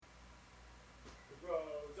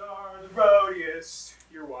cheatiest.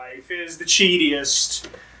 Your wife is the cheatiest.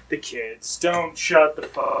 The kids don't shut the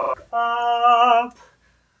fuck up.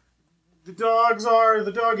 The dogs are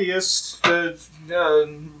the doggiest.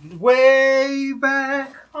 Way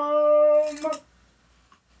back home.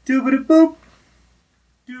 Doobity boop.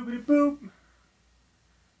 Doobity boop.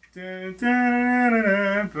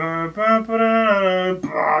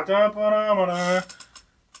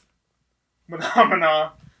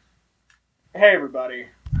 Hey everybody.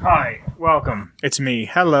 Hi. Welcome. It's me.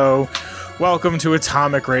 Hello. Welcome to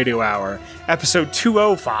Atomic Radio Hour. Episode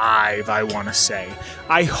 205, I want to say.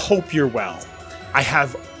 I hope you're well. I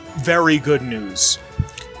have very good news.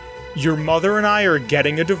 Your mother and I are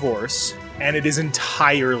getting a divorce, and it is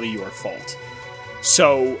entirely your fault.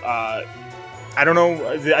 So, I don't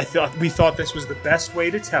know, we thought this was the best way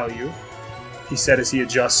to tell you. He said as he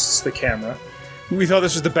adjusts the camera. We thought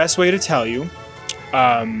this was the best way to tell you.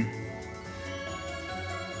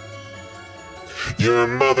 Your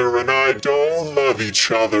mother and I don't love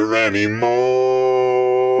each other anymore.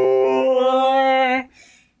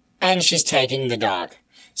 And she's taking the dog.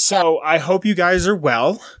 So I hope you guys are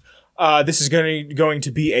well. This is going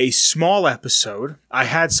to be a small episode. I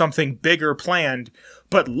had something bigger planned,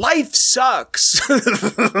 but life sucks.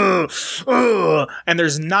 And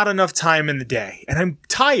there's not enough time in the day. And I'm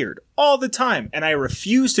tired all the time. And I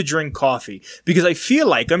refuse to drink coffee because I feel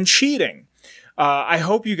like I'm cheating. I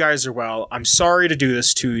hope you guys are well. I'm sorry to do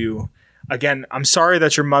this to you. Again, I'm sorry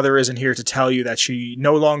that your mother isn't here to tell you that she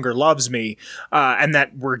no longer loves me, and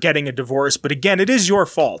that we're getting a divorce. But again, it is your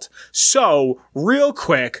fault. So, real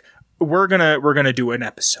quick, we're gonna do an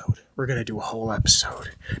episode. We're gonna do a whole episode.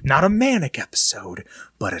 Not a manic episode,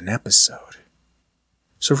 but an episode.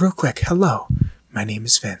 So real quick, hello. My name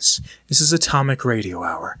is Vince. This is Atomic Radio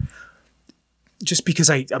Hour. Just because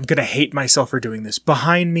I'm gonna hate myself for doing this.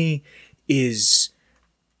 Behind me is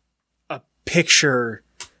a picture.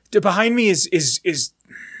 Behind me is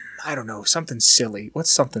I don't know, something silly.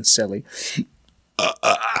 What's something silly?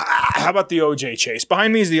 How about the OJ chase?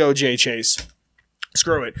 Behind me is the OJ chase.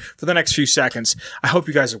 Screw it. For the next few seconds, I hope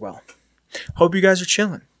you guys are well. Hope you guys are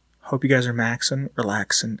chilling. Hope you guys are maxing,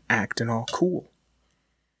 relaxing, acting all cool.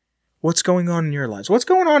 What's going on in your lives? What's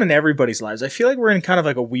going on in everybody's lives? I feel like we're in kind of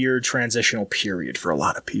like a weird transitional period for a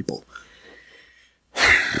lot of people.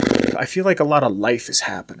 I feel like a lot of life is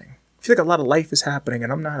happening.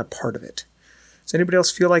 And I'm not a part of it. Does anybody else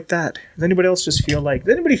feel like that? Does anybody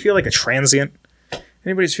feel like a transient?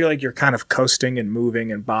 Anybody feel like you're kind of coasting and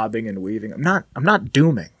moving and bobbing and weaving? I'm not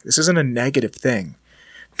dooming. This isn't a negative thing.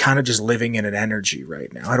 I'm kind of just living in an energy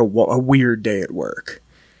right now. I had a weird day at work.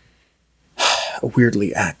 A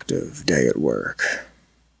weirdly active day at work.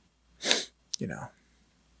 You know.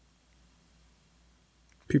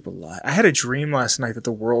 People lie. I had a dream last night that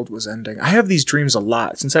the world was ending. I have these dreams a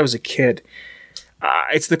lot since I was a kid.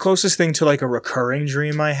 It's the closest thing to like a recurring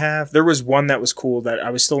dream I have. There was one that was cool that I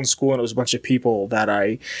was still in school and it was a bunch of people that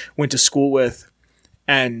I went to school with.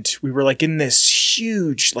 And we were like in this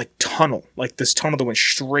huge like tunnel, like this tunnel that went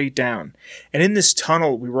straight down. And in this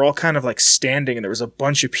tunnel, we were all kind of like standing and there was a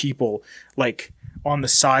bunch of people like on the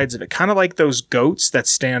sides of it. Kind of like those goats that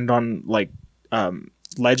stand on like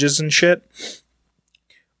ledges and shit.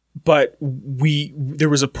 But there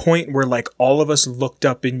was a point where like all of us looked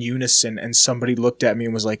up in unison and somebody looked at me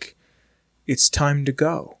and was like, it's time to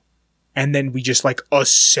go. And then we just like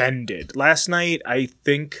ascended. Last night, I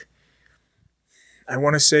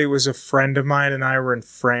want to say it was a friend of mine and I were in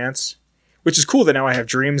France, which is cool that now I have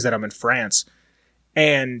dreams that I'm in France.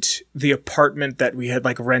 And the apartment that we had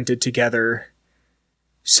like rented together,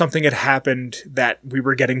 something had happened that we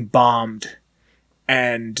were getting bombed.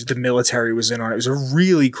 And the military was in on it. It was a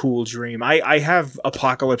really cool dream. I have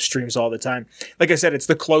apocalypse dreams all the time. Like I said, it's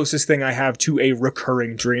the closest thing I have to a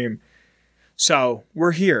recurring dream. So,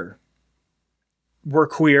 we're here. We're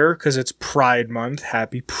queer because it's Pride Month.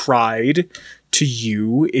 Happy Pride to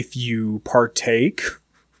you if you partake.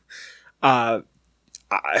 A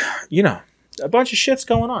bunch of shit's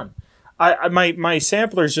going on. My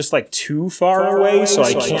sampler's just like too far away, so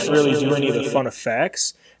I can't really do any of the fun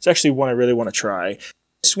effects. It's actually one I really want to try.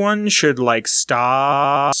 This one should like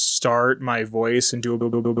start my voice and do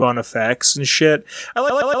fun effects and shit. I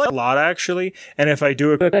like a lot actually. And if I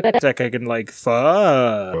do a tech, I can like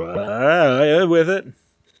fuck with it.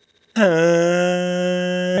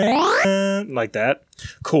 Like that.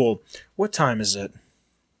 Cool. What time is it?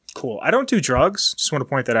 Cool. I don't do drugs. Just want to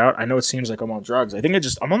point that out. I know it seems like I'm on drugs. I think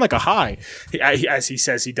I'm on like a high. As he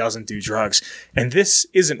says, he doesn't do drugs. And this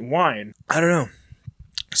isn't wine. I don't know.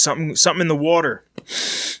 Something in the water.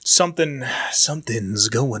 Something's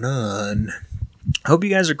going on. I hope you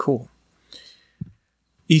guys are cool.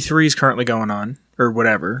 E3 is currently going on, or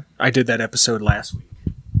whatever. I did that episode last week.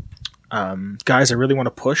 Guys, I really want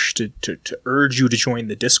to push to urge you to join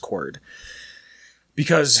the Discord.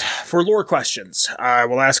 Because for lore questions, I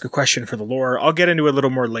will ask a question for the lore. I'll get into it a little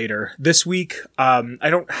more later. This week, I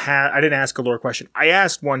didn't ask a lore question. I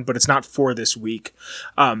asked one, but it's not for this week.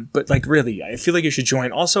 But like really, I feel like you should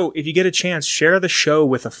join. Also, if you get a chance, share the show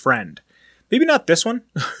with a friend. Maybe not this one.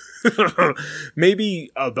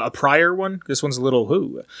 Maybe a prior one. This one's a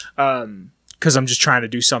little because I'm just trying to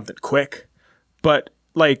do something quick. But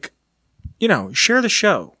like, share the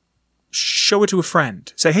show. Show it to a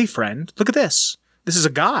friend. Say, hey friend, look at this. This is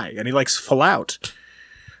a guy, and he likes Fallout.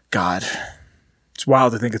 God. It's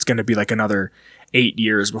wild to think it's going to be like another 8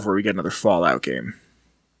 years before we get another Fallout game.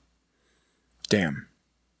 Damn.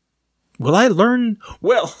 Will I learn...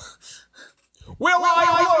 Will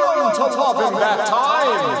I learn to love in that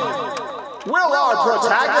time? Will our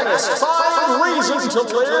protagonist find reason to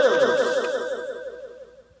live?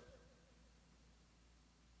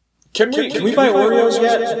 Can we buy Oreos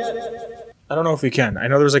yet? I don't know if we can. I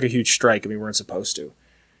know there was like a huge strike and we weren't supposed to.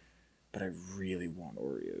 But I really want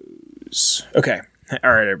Oreos. Okay.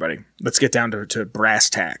 All right, everybody. Let's get down to brass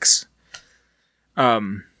tacks. I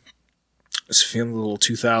was feeling a little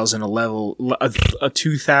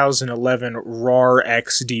 2011 RAR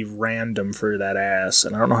XD random for that ass.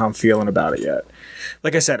 And I don't know how I'm feeling about it yet.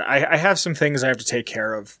 Like I said, I have some things I have to take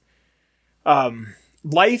care of.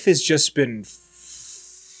 Life has just been...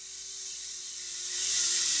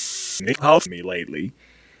 helped me lately,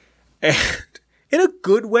 and in a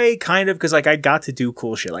good way, kind of, because like I got to do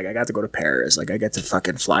cool shit. Like I got to go to Paris, like I get to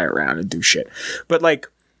fucking fly around and do shit. But like,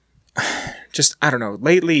 just I don't know.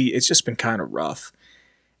 Lately, it's just been kind of rough,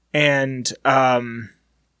 and I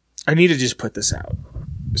need to just put this out.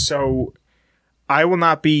 So I will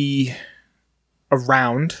not be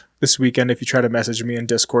around this weekend. If you try to message me in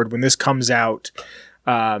Discord when this comes out.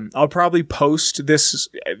 I'll probably post this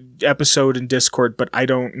episode in Discord, but I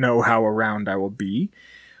don't know how around I will be.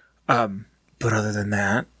 But other than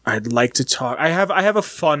that, I'd like to talk. I have a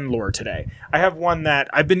fun lore today. I have one that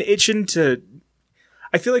I've been itching to.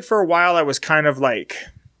 I feel like for a while I was kind of like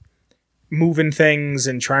moving things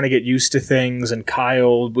and trying to get used to things, and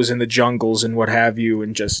Kyle was in the jungles and what have you,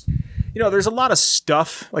 and just there's a lot of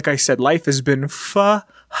stuff. Like I said, life has been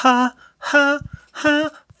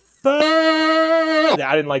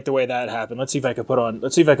I didn't like the way that happened. Let's see if I could put on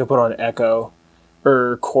echo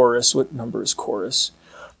or chorus. What number is chorus?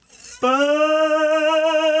 Fucking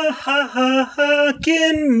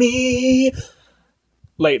me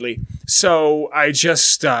lately. So I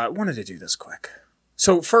just wanted to do this quick.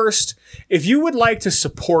 So first, if you would like to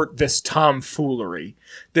support this tomfoolery,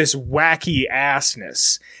 this wacky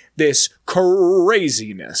assness, this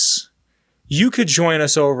craziness, you could join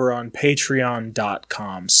us over on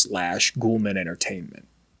patreon.com/Ghoulman Entertainment,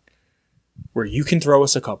 where you can throw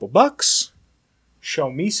us a couple bucks,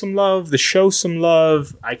 show me some love, the show some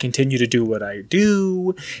love, I continue to do what I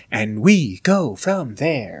do, and we go from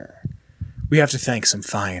there. We have to thank some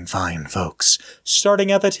fine folks,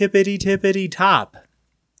 starting at the tippity top.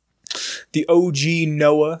 The OG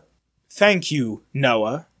Noah. Thank you,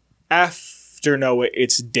 Noah. After Noah,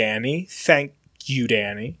 it's Danny. Thank you,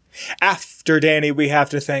 Danny. After Danny, we have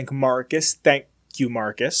to thank Marcus. Thank you,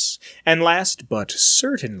 Marcus. And last but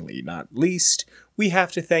certainly not least, we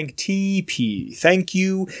have to thank TP. Thank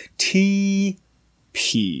you, TP.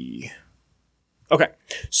 Okay,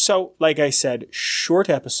 so like I said, short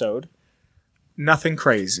episode, nothing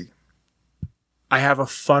crazy. I have a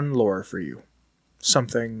fun lore for you.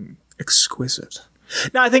 Something exquisite.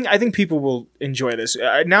 Now, I think people will enjoy this.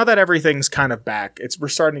 Now that everything's kind of back, we're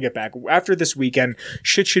starting to get back. After this weekend,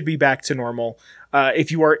 shit should be back to normal. If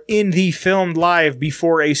you are in the filmed live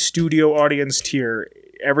before a studio audience tier,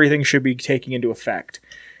 everything should be taking into effect.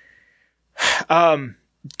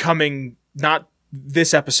 Coming, not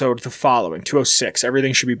this episode, the following, 206,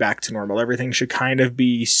 everything should be back to normal. Everything should kind of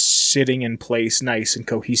be sitting in place nice and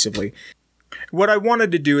cohesively. What I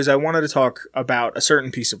wanted to do is I wanted to talk about a certain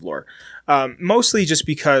piece of lore. Mostly just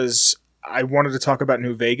because I wanted to talk about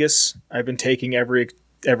New Vegas. I've been taking every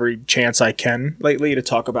chance I can lately to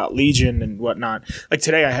talk about Legion and whatnot. Like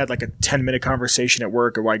today I had like a 10-minute conversation at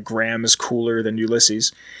work of why Graham is cooler than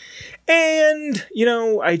Ulysses. And,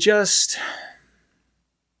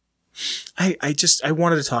 I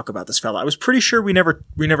wanted to talk about this fella. I was pretty sure we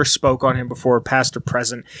never spoke on him before, past or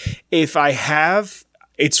present. If I have,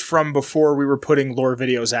 it's from before we were putting lore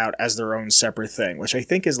videos out as their own separate thing, which I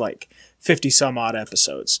think is like 50 some odd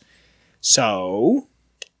episodes. So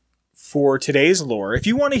for today's lore, if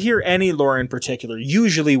you want to hear any lore in particular,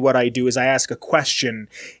 usually what I do is I ask a question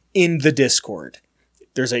in the Discord.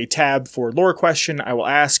 there's a tab for lore question. I will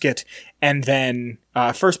ask it, and then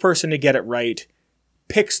first person to get it right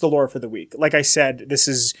picks the lore for the week. Like I said, this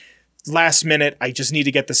is last minute. I just need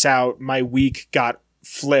to get this out. My week got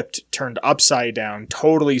flipped, turned upside down,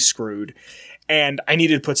 totally screwed, and I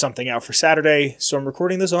needed to put something out for Saturday, so I'm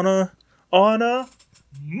recording this on a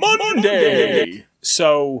Monday.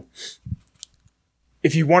 So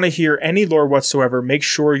if you want to hear any lore whatsoever, make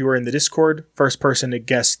sure you are in the Discord. First person to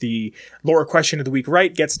guess the lore question of the week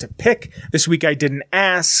right gets to pick. This week I didn't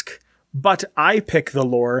ask, but I pick the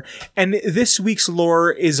lore. And this week's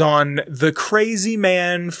lore is on the crazy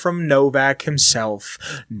man from Novak himself,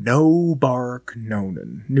 Nobark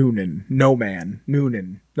Noonan. Nobark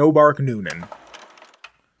Noonan.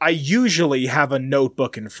 I usually have a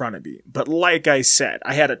notebook in front of me, but like I said,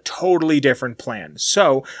 I had a totally different plan.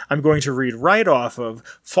 So I'm going to read right off of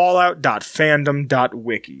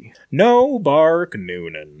fallout.fandom.wiki. Nobark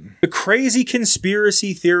Noonan. The crazy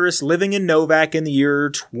conspiracy theorist living in Novak in the year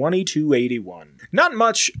 2281. Not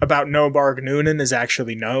much about Nobark Noonan is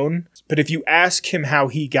actually known, but if you ask him how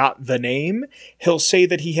he got the name, he'll say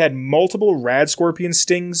that he had multiple rad scorpion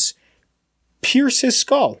stings pierce his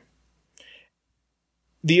skull.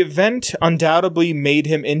 The event undoubtedly made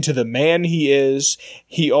him into the man he is.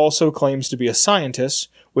 He also claims to be a scientist,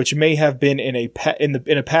 which may have been in a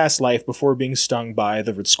past life before being stung by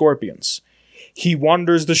the red scorpions. He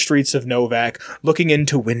wanders the streets of Novak, looking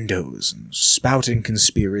into windows and spouting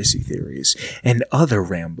conspiracy theories and other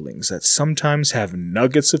ramblings that sometimes have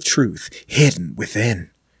nuggets of truth hidden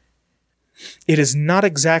within. It is not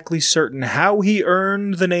exactly certain how he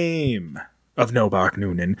earned the name of Nobark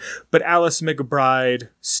Noonan, but Alice McBride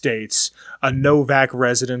states a Novak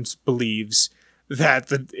resident believes that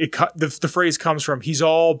the phrase comes from "he's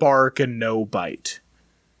all bark and no bite."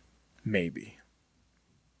 Maybe.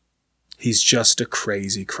 He's just a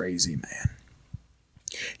crazy, crazy man.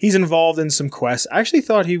 He's involved in some quests. I actually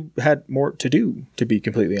thought he had more to do, to be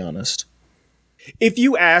completely honest. If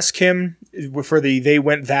you ask him for the They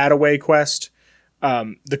Went That Away quest,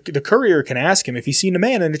 the courier can ask him if he's seen a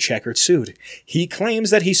man in a checkered suit. He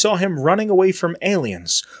claims that he saw him running away from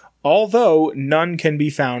aliens, although none can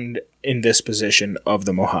be found in this position of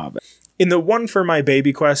the Mojave. In the One for My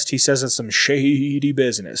Baby quest, he says that some shady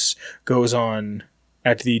business goes on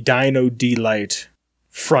at the Dino Delight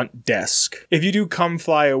front desk. If you do come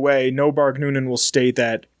fly away, Nobark Noonan will state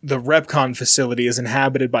that the Repcon facility is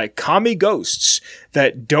inhabited by commie ghosts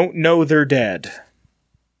that don't know they're dead.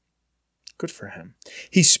 Good for him.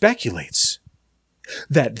 He speculates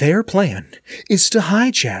that their plan is to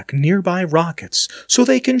hijack nearby rockets so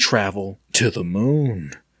they can travel to the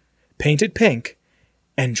moon, paint it pink,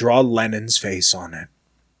 and draw Lenin's face on it.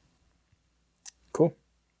 Cool.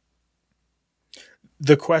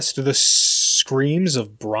 The quest of the Screams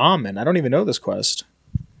of Brahmin. I don't even know this quest.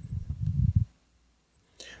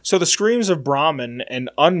 So the Screams of Brahmin, an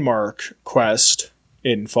unmarked quest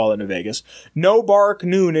in Fallout New Vegas, Nobark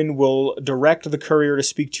Noonan will direct the courier to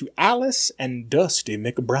speak to Alice and Dusty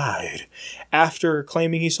McBride after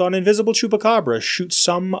claiming he saw an invisible chupacabra shoot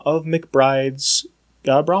some of McBride's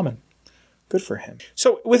Brahmin. Good for him.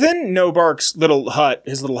 So within Nobark's little hut,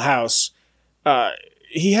 his little house,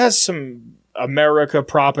 he has some America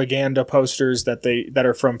propaganda posters that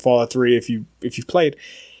are from Fallout 3 if you've played.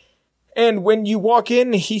 And when you walk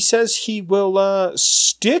in, he says he will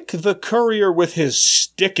stick the courier with his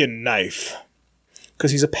stickin' knife.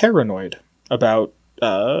 Because he's a paranoid about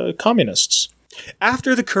communists.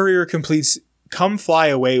 After the courier completes Come Fly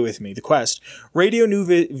Away With Me, the quest, Radio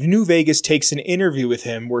New Vegas takes an interview with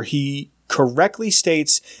him where he correctly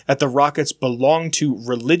states that the rockets belong to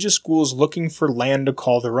religious schools looking for land to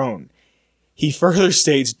call their own. He further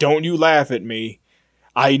states, "Don't you laugh at me.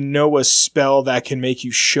 I know a spell that can make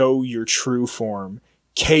you show your true form.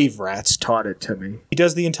 Cave rats taught it to me." He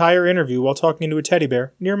does the entire interview while talking to a teddy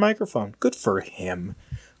bear near a microphone. Good for him.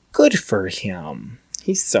 Good for him.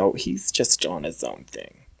 He's just on his own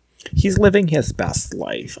thing. He's living his best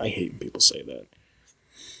life. I hate when people say that.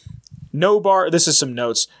 This is some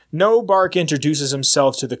notes. Nobark introduces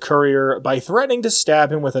himself to the courier by threatening to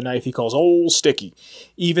stab him with a knife he calls Old Sticky,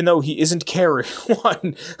 even though he isn't carrying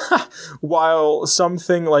one. While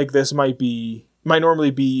something like this might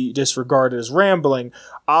normally be disregarded as rambling,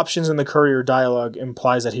 options in the courier dialogue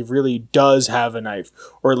implies that he really does have a knife,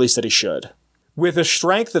 or at least that he should. With a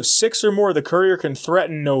strength of 6 or more, the courier can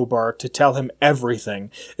threaten Nobark to tell him everything.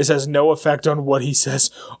 This has no effect on what he says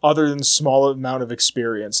other than small amount of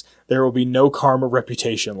experience. There will be no karma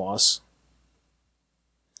reputation loss.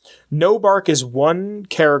 Nobark is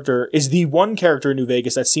the one character in New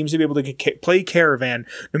Vegas that seems to be able to play Caravan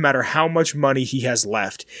no matter how much money he has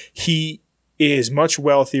left. He is much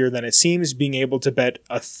wealthier than it seems, being able to bet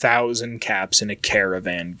 1,000 caps in a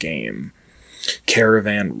Caravan game.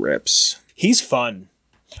 Caravan rips. He's fun.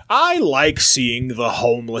 I like seeing the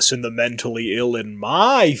homeless and the mentally ill in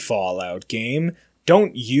my Fallout game.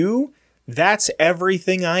 Don't you? That's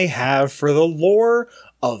everything I have for the lore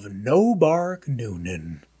of Nobark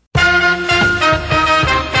Noonan.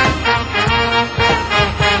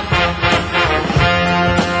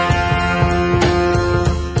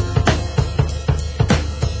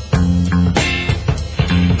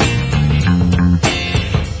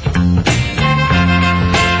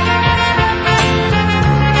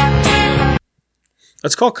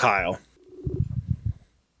 Let's call Kyle.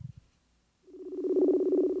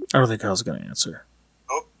 I don't think Kyle's going to answer.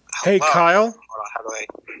 Oh, hey, hello. Kyle. Hold on, how do I...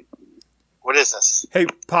 What is this? Hey,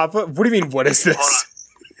 Papa. What do you mean, what is this?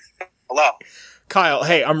 Hold on. Hello. Kyle,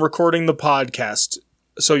 hey, I'm recording the podcast,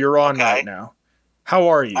 so you're on right now. How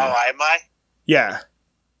are you? Oh, am I? Yeah.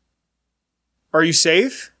 Are you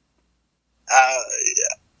safe?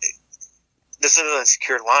 This isn't a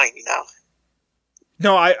secure line, you know?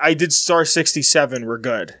 No, I did star 67. We're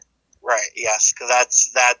good. Right, yes, because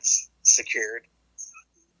that's secured.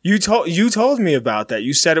 You told me about that.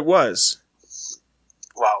 You said it was.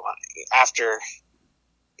 Well, after,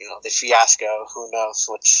 the fiasco, who knows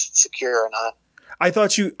what's secure or not. I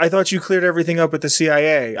thought you cleared everything up with the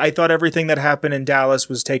CIA. I thought everything that happened in Dallas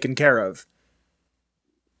was taken care of.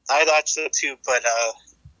 I thought so too, but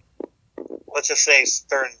let's just say a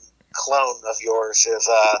certain clone of yours is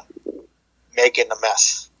making a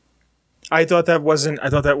mess. I thought that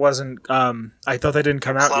didn't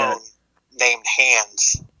come out yet. Named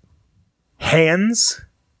Hands. Hands?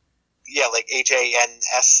 Yeah, like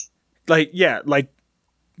Hans. Like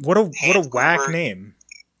what a whack Gruber. name.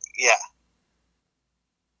 Yeah.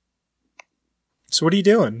 So what are you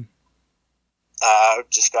doing?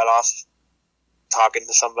 Just got off talking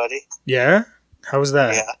to somebody. Yeah? How was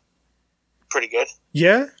that? Yeah. Pretty good.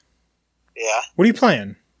 Yeah? Yeah. What are you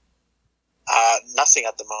playing? Nothing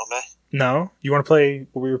at the moment. No? You want to play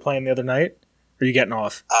what we were playing the other night? Or are you getting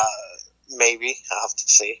off? Maybe. I'll have to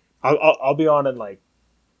see. I'll be on in like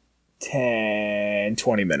 10,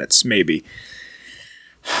 20 minutes, maybe.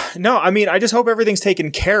 No, I mean, I just hope everything's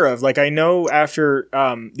taken care of. Like, I know after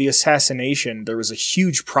the assassination, there was a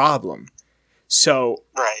huge problem. So,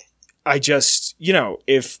 Right. I just,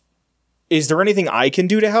 is there anything I can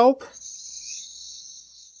do to help?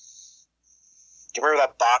 Do you remember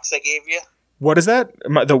that box I gave you? What is that?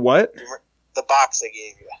 The what? The box I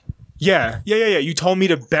gave you. Yeah. You told me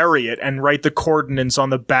to bury it and write the coordinates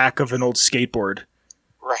on the back of an old skateboard.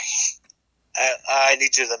 Right. I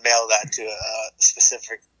need you to mail that to a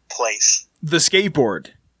specific place. The skateboard?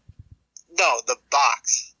 No, the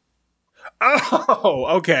box. Oh,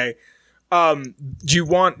 okay. Do you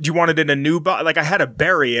want it in a new box? Like, I had to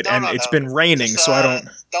bury it, and it's been raining, Just, so I don't...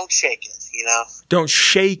 Don't shake it, Don't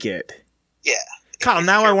shake it? Yeah. Kyle,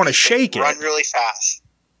 now I want to shake it. Run really fast.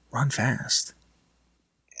 Run fast?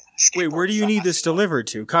 Yeah, Wait, where do you need this delivered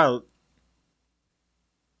to? Kyle...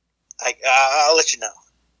 I'll let you know.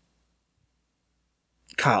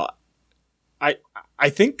 Kyle, I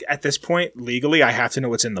think at this point, legally, I have to know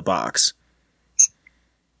what's in the box.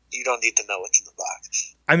 You don't need to know what's in the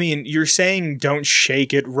box. I mean, you're saying don't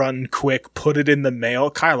shake it, run quick, put it in the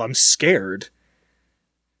mail. Kyle, I'm scared.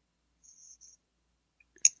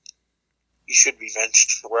 You should be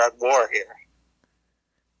venged. We're at war here.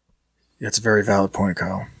 That's a very valid point,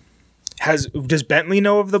 Kyle. Does Bentley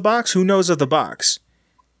know of the box? Who knows of the box?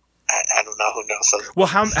 I don't know who knows. Well,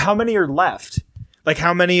 how many are left? Like,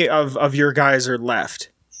 how many of your guys are left?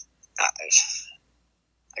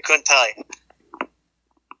 I couldn't tell you.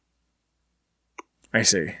 I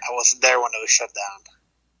see. I wasn't there when it was shut down.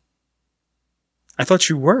 I thought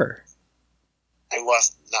you were. I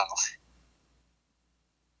wasn't, no.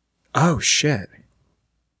 Oh, shit.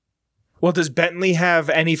 Well, does Bentley have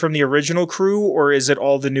any from the original crew, or is it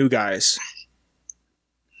all the new guys?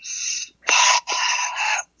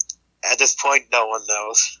 At this point, no one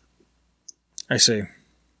knows. I see.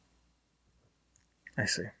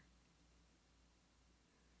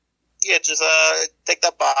 Yeah, just take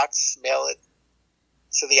that box, mail it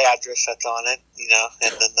to the address that's on it,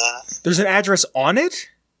 and then... There's an address on it?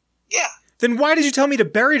 Yeah. Then why did you tell me to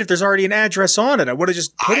bury it if there's already an address on it? I would have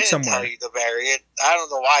just put it somewhere. I didn't tell you to bury it. I don't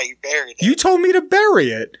know why you buried it. You told me to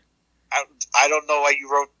bury it. I don't know why you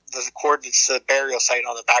wrote the coordinates to the burial site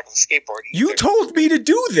on the back of the skateboard either. You told me to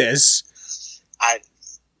do this. Are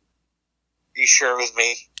you sure it was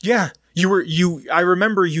me? Yeah. I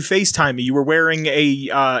remember you FaceTimed me. You were wearing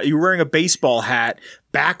a baseball hat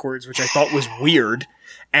backwards, which I thought was weird.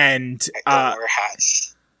 And I don't wear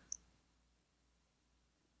hats.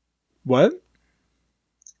 What?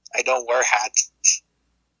 I don't wear hats.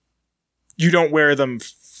 You don't wear them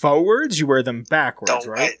forwards, you wear them backwards, Don't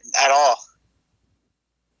right? at all.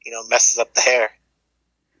 Messes up the hair.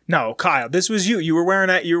 No, Kyle, this was you. You were wearing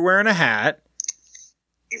a hat.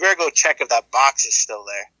 You better go check if that box is still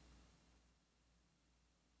there.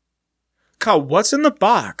 Kyle, what's in the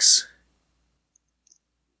box?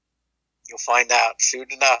 You'll find out soon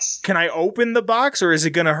enough. Can I open the box or is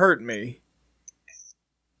it going to hurt me?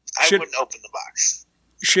 I wouldn't open the box.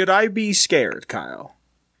 Should I be scared, Kyle?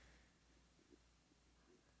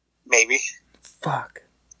 Maybe. Fuck.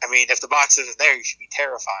 I mean, if the box isn't there, you should be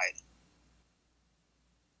terrified.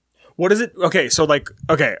 What is it? Okay, so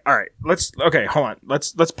okay, all right. Hold on.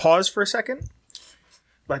 Let's pause for a second.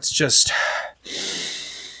 Let's just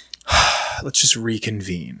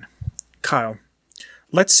reconvene. Kyle,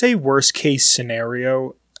 let's say worst case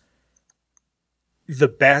scenario, the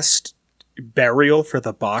best burial for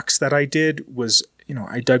the box that I did was,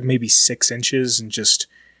 I dug maybe 6 inches and just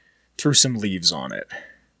threw some leaves on it.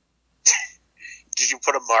 Did you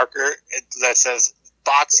put a marker that says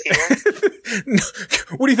box here? No.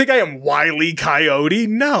 What do you think I am, Wile E. Coyote?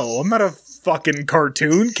 No, I'm not a fucking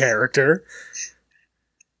cartoon character.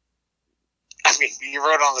 I mean, you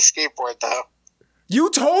rode on the skateboard, though. You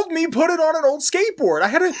told me put it on an old skateboard. I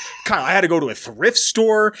had to go to a thrift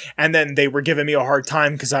store, and then they were giving me a hard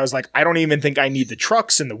time because I was like, I don't even think I need the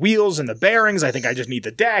trucks and the wheels and the bearings. I think I just need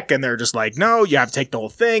the deck. And they're just like, no, you have to take the whole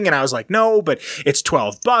thing. And I was like, no, but it's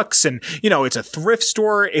 $12 and it's a thrift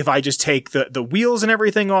store. If I just take the wheels and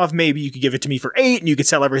everything off, maybe you could give it to me for $8 and you could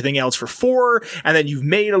sell everything else for $4. And then you've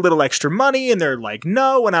made a little extra money. And they're like,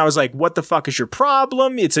 no. And I was like, what the fuck is your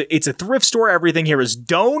problem? It's a thrift store. Everything here is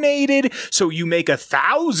donated. So you make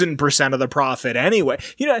 1,000% of the profit anyway.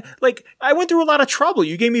 I went through a lot of trouble.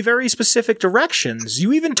 You gave me very specific directions.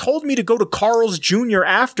 You even told me to go to Carl's Jr.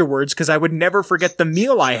 afterwards because I would never forget the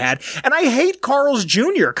meal I had. And I hate Carl's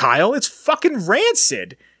Jr., Kyle. It's fucking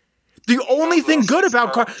rancid. The only thing good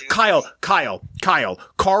about Kyle,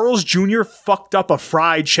 Carl's Jr. fucked up a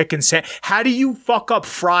fried chicken sandwich. How do you fuck up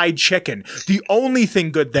fried chicken? The only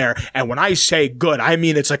thing good there, and when I say good, I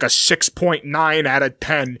mean it's like a 6.9 out of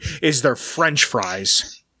 10, is their French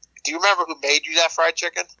fries. Do you remember who made you that fried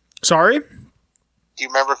chicken? Sorry? Do you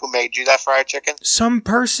remember who made you that fried chicken? Some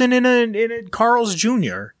person in a Carl's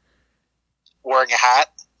Jr. Wearing a hat?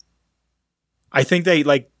 I think they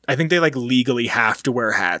legally have to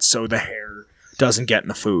wear hats so the hair doesn't get in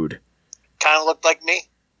the food. Kind of looked like me?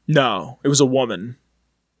 No, it was a woman.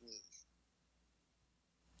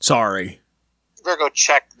 Sorry. You better go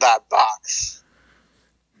check that box.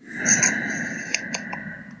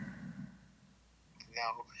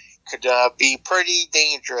 Could be pretty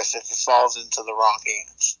dangerous if it falls into the wrong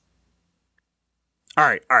hands. All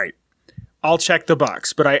right. I'll check the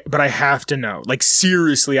box, but I have to know. Like,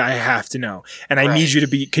 seriously, I have to know. And I need you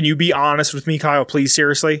to can you be honest with me, Kyle, please,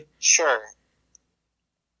 seriously? Sure.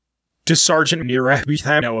 Does Sergeant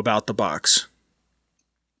Nira know about the box?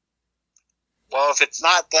 Well, if it's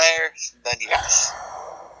not there, then yes.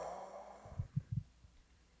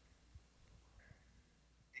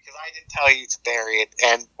 Because I didn't tell you to bury it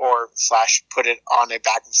or put it on a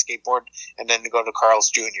back of the skateboard and then to go to Carl's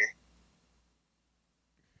Jr.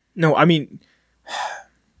 No, I mean,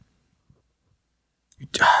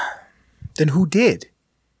 then who did?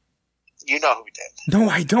 You know who did. No,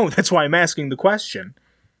 I don't. That's why I'm asking the question.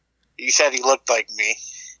 You said he looked like me.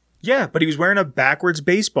 Yeah, but he was wearing a backwards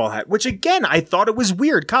baseball hat, which again, I thought it was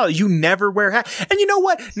weird. Kyle, you never wear hat. And you know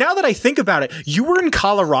what? Now that I think about it, you were in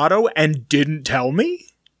Colorado and didn't tell me?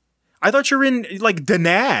 I thought you were in,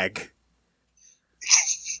 Danag.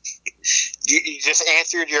 You just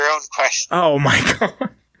answered your own question. Oh my God.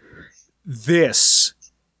 This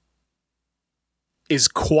is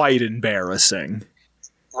quite embarrassing.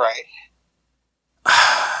 Right.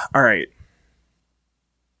 All right.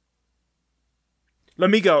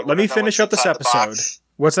 Let me go. Let me finish up this episode.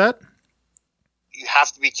 What's that? You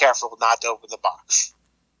have to be careful not to open the box.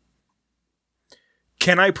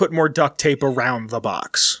 Can I put more duct tape around the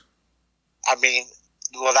box? I mean,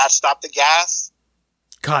 will that stop the gas?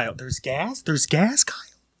 Kyle, there's gas? There's gas, Kyle?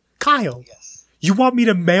 Kyle, Yes. You want me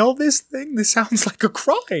to mail this thing? This sounds like a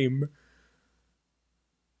crime.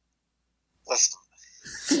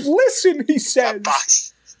 Listen, he says.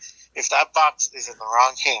 If that box is in the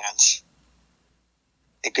wrong hands,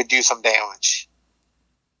 it could do some damage.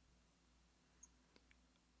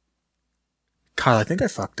 Kyle, I think I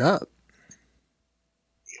fucked up.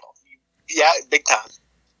 Yeah, big time.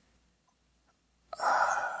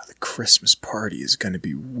 The Christmas party is going to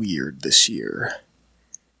be weird this year.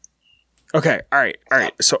 Okay, all right.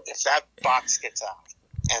 So if that box gets out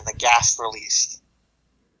and the gas released.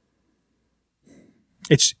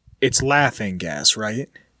 It's laughing gas, right?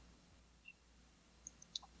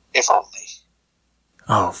 If only.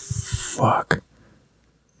 Oh, fuck.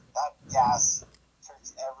 That gas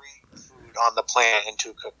turns every food on the planet into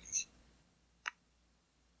a cookie.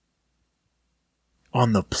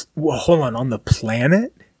 Hold on the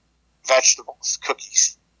planet? Vegetables,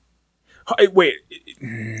 cookies. Hey, wait,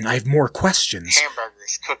 I have more questions.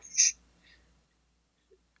 Hamburgers, cookies.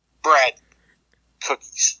 Bread,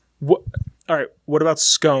 cookies. What? All right, what about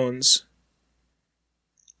scones?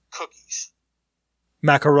 Cookies.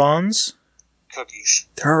 Macarons? Cookies.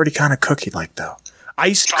 They're already kind of cookie-like, though.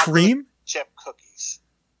 Iced Chocolate cream? chip cookies.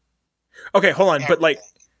 Okay, hold on, but like...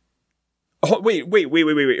 Everything.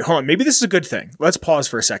 Wait. Hold on. Maybe this is a good thing. Let's pause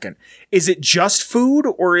for a second. Is it just food,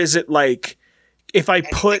 or is it like if I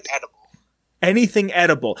put edible. anything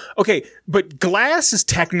edible? Okay, but glass is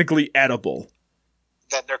technically edible.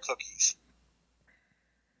 Then they're cookies.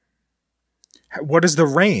 What is the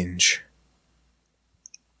range?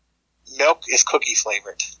 Milk is cookie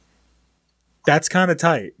flavored. That's kind of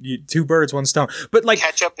tight. Two birds, one stone. But like,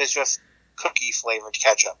 Ketchup is just cookie flavored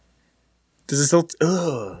ketchup. does it still?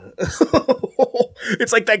 Ugh.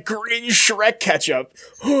 It's like that green Shrek ketchup.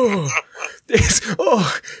 So It's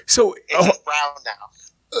brown now.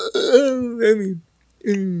 I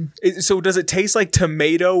mean, so does it taste like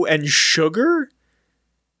tomato and sugar?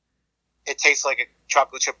 It tastes like a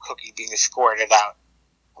chocolate chip cookie being squirted out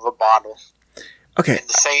of a bottle. Okay. In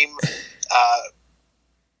the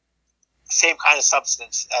same kind of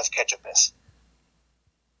substance as ketchup is.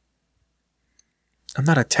 I'm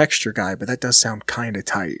not a texture guy, but that does sound kind of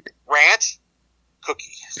tight. Ranch,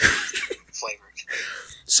 cookie flavored.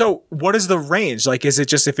 So what is the range? Like, is it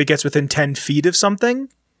just if it gets within 10 feet of something?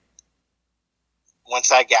 Once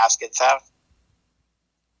that gas gets out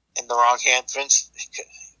in the wrong hands, Vince,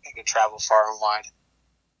 it could travel far and wide.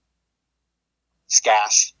 It's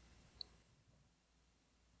gas.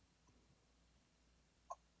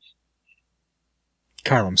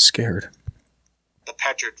 Kyle, I'm scared. The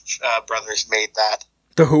Petridge brothers made that.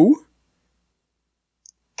 The who?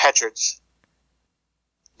 Petridge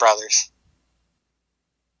brothers.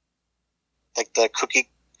 Like the cookie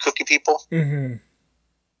people. Mm-hmm.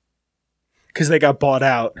 Because they got bought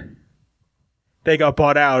out.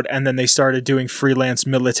 And then they started doing freelance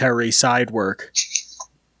military side work.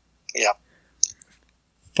 Yeah.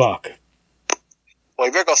 Fuck. Well,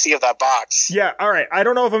 you better go see if that box. Yeah, alright. I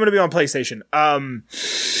don't know if I'm going to be on PlayStation. Right.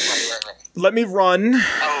 Let me run.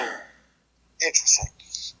 Oh, interesting.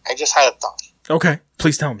 I just had a thought. Okay,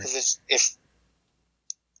 please tell me. Because if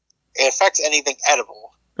it affects anything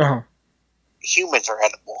edible, Uh-huh. humans are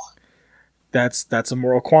edible. That's a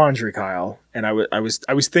moral quandary, Kyle. And I was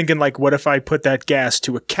thinking, like, what if I put that gas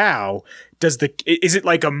to a cow? Is it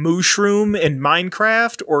like a mushroom in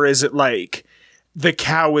Minecraft, or is it like the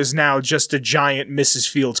cow is now just a giant Mrs.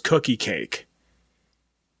 Fields cookie cake?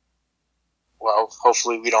 Well,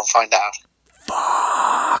 hopefully we don't find out.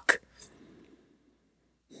 Fuck.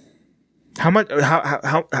 How much?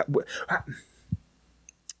 How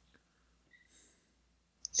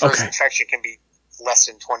First Okay. infection can be less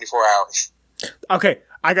than 24 hours. Okay,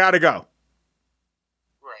 I gotta go.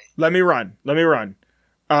 Right. Let me run.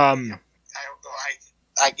 I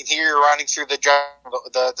can hear you running through the jungle,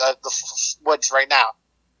 the woods right now.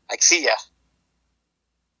 I can see ya.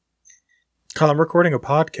 Kyle, I'm recording a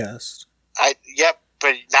podcast. Yep,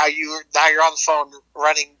 but now you're on the phone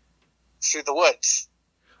running through the woods.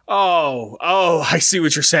 Oh, I see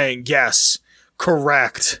what you're saying. Yes.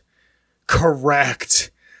 Correct.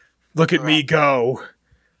 Look at me go.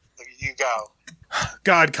 Look at you go.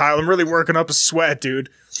 God, Kyle, I'm really working up a sweat, dude.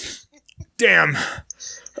 Damn.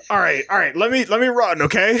 All right. Let me run,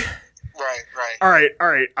 okay? Right. All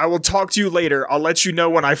right. I will talk to you later. I'll let you know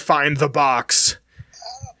when I find the box.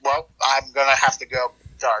 Well, I'm gonna have to go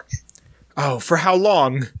dark. Oh, for how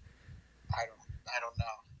long? I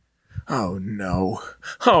don't know.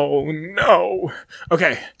 Oh no.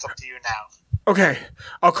 Okay. It's up to you now. Okay.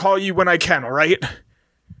 I'll call you when I can, all right?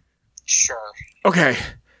 Sure. Okay.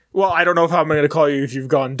 Well, I don't know if I'm going to call you if you've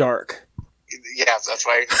gone dark. Yeah, that's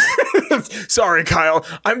right. Sorry, Kyle.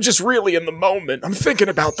 I'm just really in the moment. I'm thinking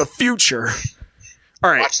about the future.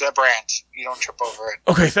 All right. Watch that branch. You don't trip over it.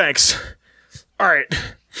 Okay, thanks. All right.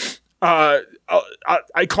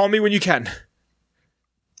 I call me when you can.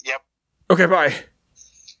 Yep. Okay, bye.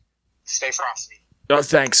 Stay frosty. Oh,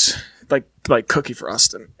 thanks. Like cookie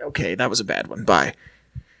frosting. Okay, that was a bad one. Bye.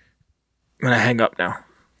 I'm gonna hang up now.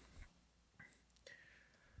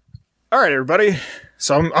 All right, everybody.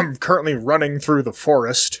 So I'm currently running through the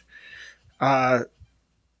forest.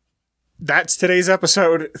 that's today's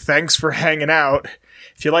episode. Thanks for hanging out.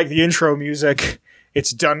 If you like the intro music,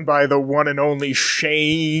 it's done by the one and only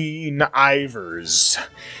Shane Ivers.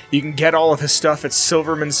 You can get all of his stuff at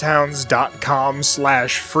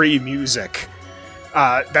silvermansounds.com/free music.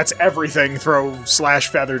 That's everything. Throw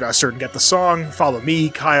 /Featherduster and get the song. Follow me,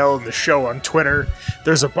 Kyle, and the show on Twitter.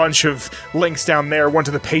 There's a bunch of links down there. One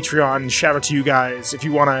to the Patreon. Shout out to you guys. If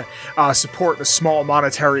you want to support in a small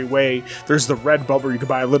monetary way, there's the Redbubble. You can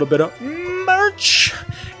buy a little bit of merch.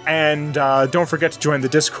 And don't forget to join the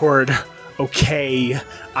Discord. Okay,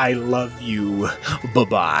 I love you.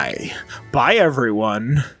 Bye-bye. Bye,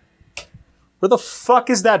 everyone. Where the fuck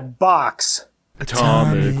is that box?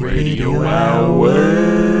 Atomic Radio Hour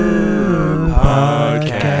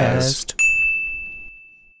Podcast.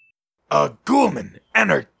 A Ghoulman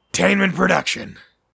Entertainment production.